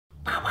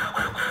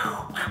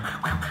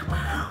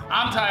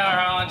I'm Tyler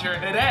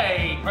Hollinger.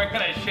 Today, we're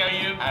gonna show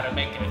you how to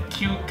make a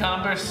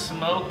cucumber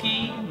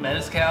smoky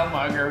mezcal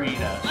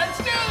margarita. Let's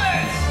do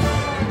this!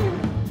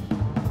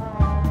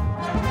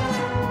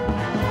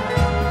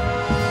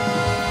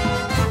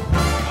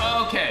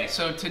 Okay,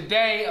 so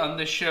today on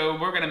the show,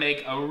 we're gonna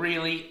make a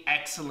really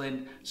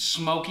excellent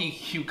smoky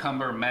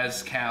cucumber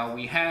mezcal.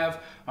 We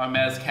have our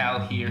mezcal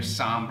here,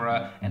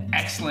 Sombra, an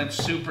excellent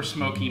super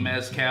smoky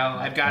mezcal.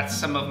 I've got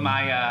some of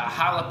my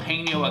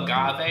Jalapeño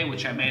Agave,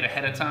 which I made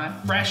ahead of time,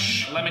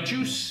 fresh lemon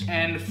juice,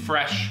 and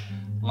fresh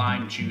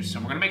lime juice.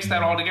 And we're gonna mix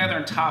that all together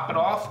and top it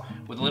off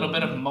with a little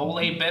bit of mole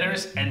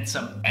bitters and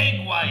some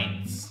egg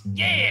whites.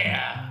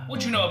 Yeah!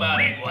 What you know about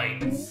egg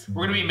whites?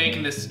 We're gonna be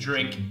making this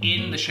drink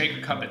in the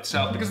shaker cup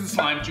itself. Because it's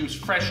lime juice,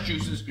 fresh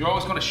juices, you're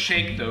always gonna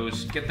shake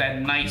those, get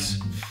that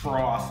nice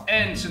froth.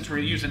 And since we're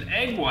using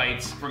egg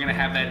whites, we're gonna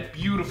have that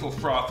beautiful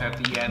froth at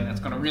the end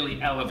that's gonna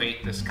really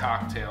elevate this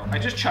cocktail. I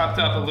just chopped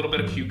up a little bit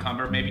of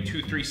cucumber, maybe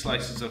 2-3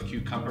 slices of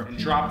cucumber, and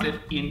dropped it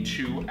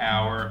into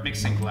our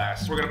mixing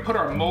glass. We're gonna put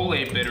our mole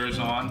bitters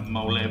on,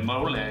 mole.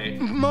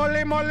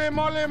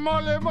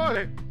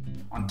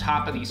 On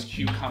top of these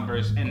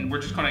cucumbers, and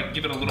we're just gonna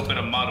give it a little bit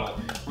of muddle.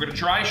 We're gonna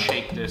dry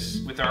shake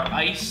this with our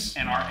ice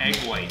and our egg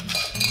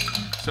whites.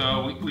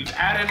 So we've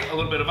added a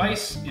little bit of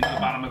ice into the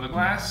bottom of the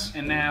glass,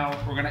 and now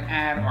we're gonna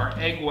add our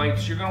egg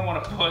whites. You're gonna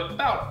wanna put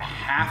about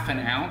 ½ an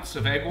ounce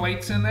of egg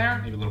whites in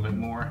there, maybe a little bit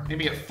more,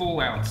 maybe a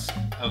full ounce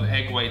of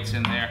egg whites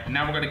in there. And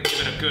now we're gonna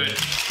give it a good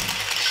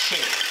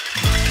shake.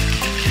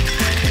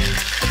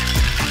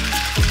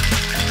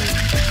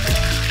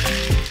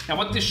 Now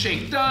what this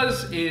shake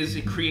does is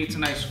it creates a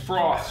nice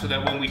froth so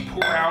that when we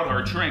pour out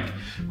our drink,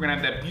 we're gonna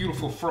have that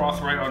beautiful froth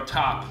right on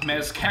top.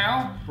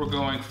 Mezcal, we're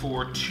going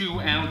for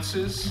 2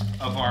 ounces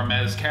of our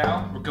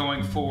mezcal. We're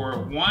going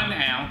for 1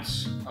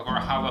 ounce of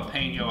our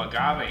Jalapeño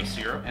Agave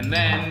syrup. And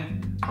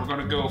then we're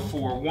gonna go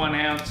for 1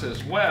 ounce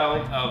as well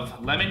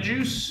of lemon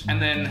juice.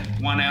 And then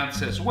 1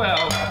 ounce as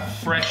well of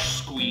fresh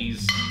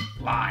squeezed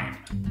lime.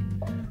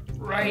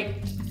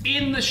 Right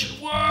in the,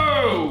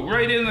 whoa!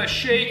 Right in the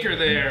shaker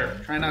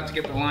there. Try not to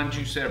get the lime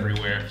juice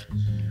everywhere.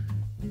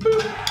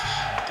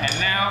 And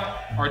now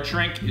our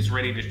drink is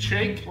ready to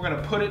shake. We're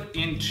gonna put it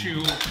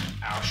into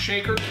our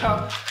shaker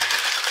cup.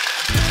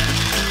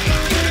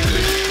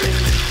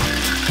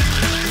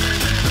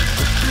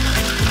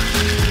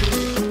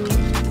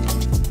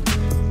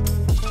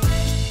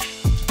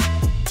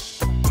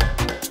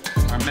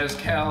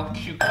 Mezcal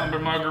cucumber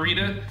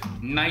margarita,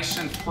 nice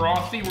and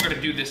frothy. We're gonna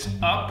do this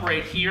up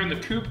right here in the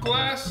coupe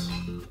glass.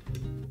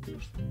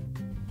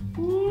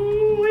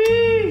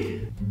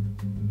 Ooh-wee.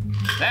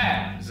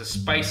 That is a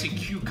spicy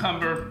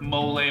cucumber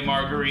mole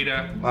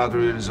margarita.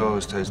 Margaritas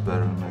always taste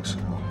better in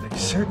Mexico. They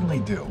certainly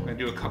do. We're gonna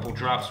do a couple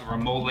drops of our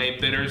mole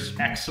bitters,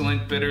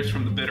 excellent bitters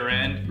from the bitter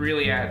end.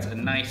 Really adds a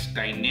nice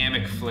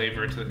dynamic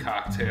flavor to the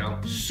cocktail.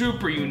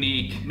 Super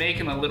unique,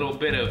 making a little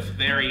bit of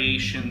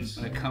variations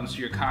when it comes to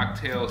your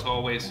cocktail is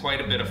always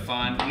quite a bit of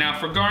fun. Now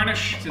for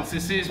garnish, since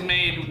this is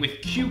made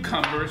with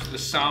cucumbers, the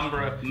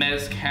Sombra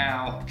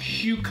Mezcal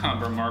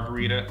cucumber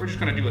margarita, we're just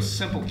gonna do a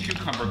simple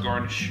cucumber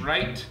garnish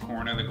right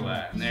corner of the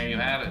glass. And there you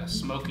have it,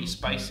 smoky,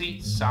 spicy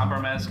Sombra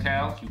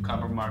Mezcal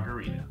cucumber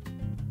margarita.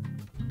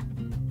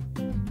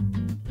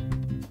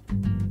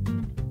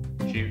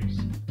 Cheers.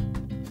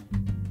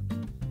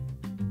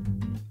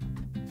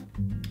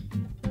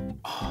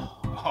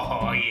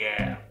 Oh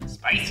yeah,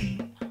 spicy.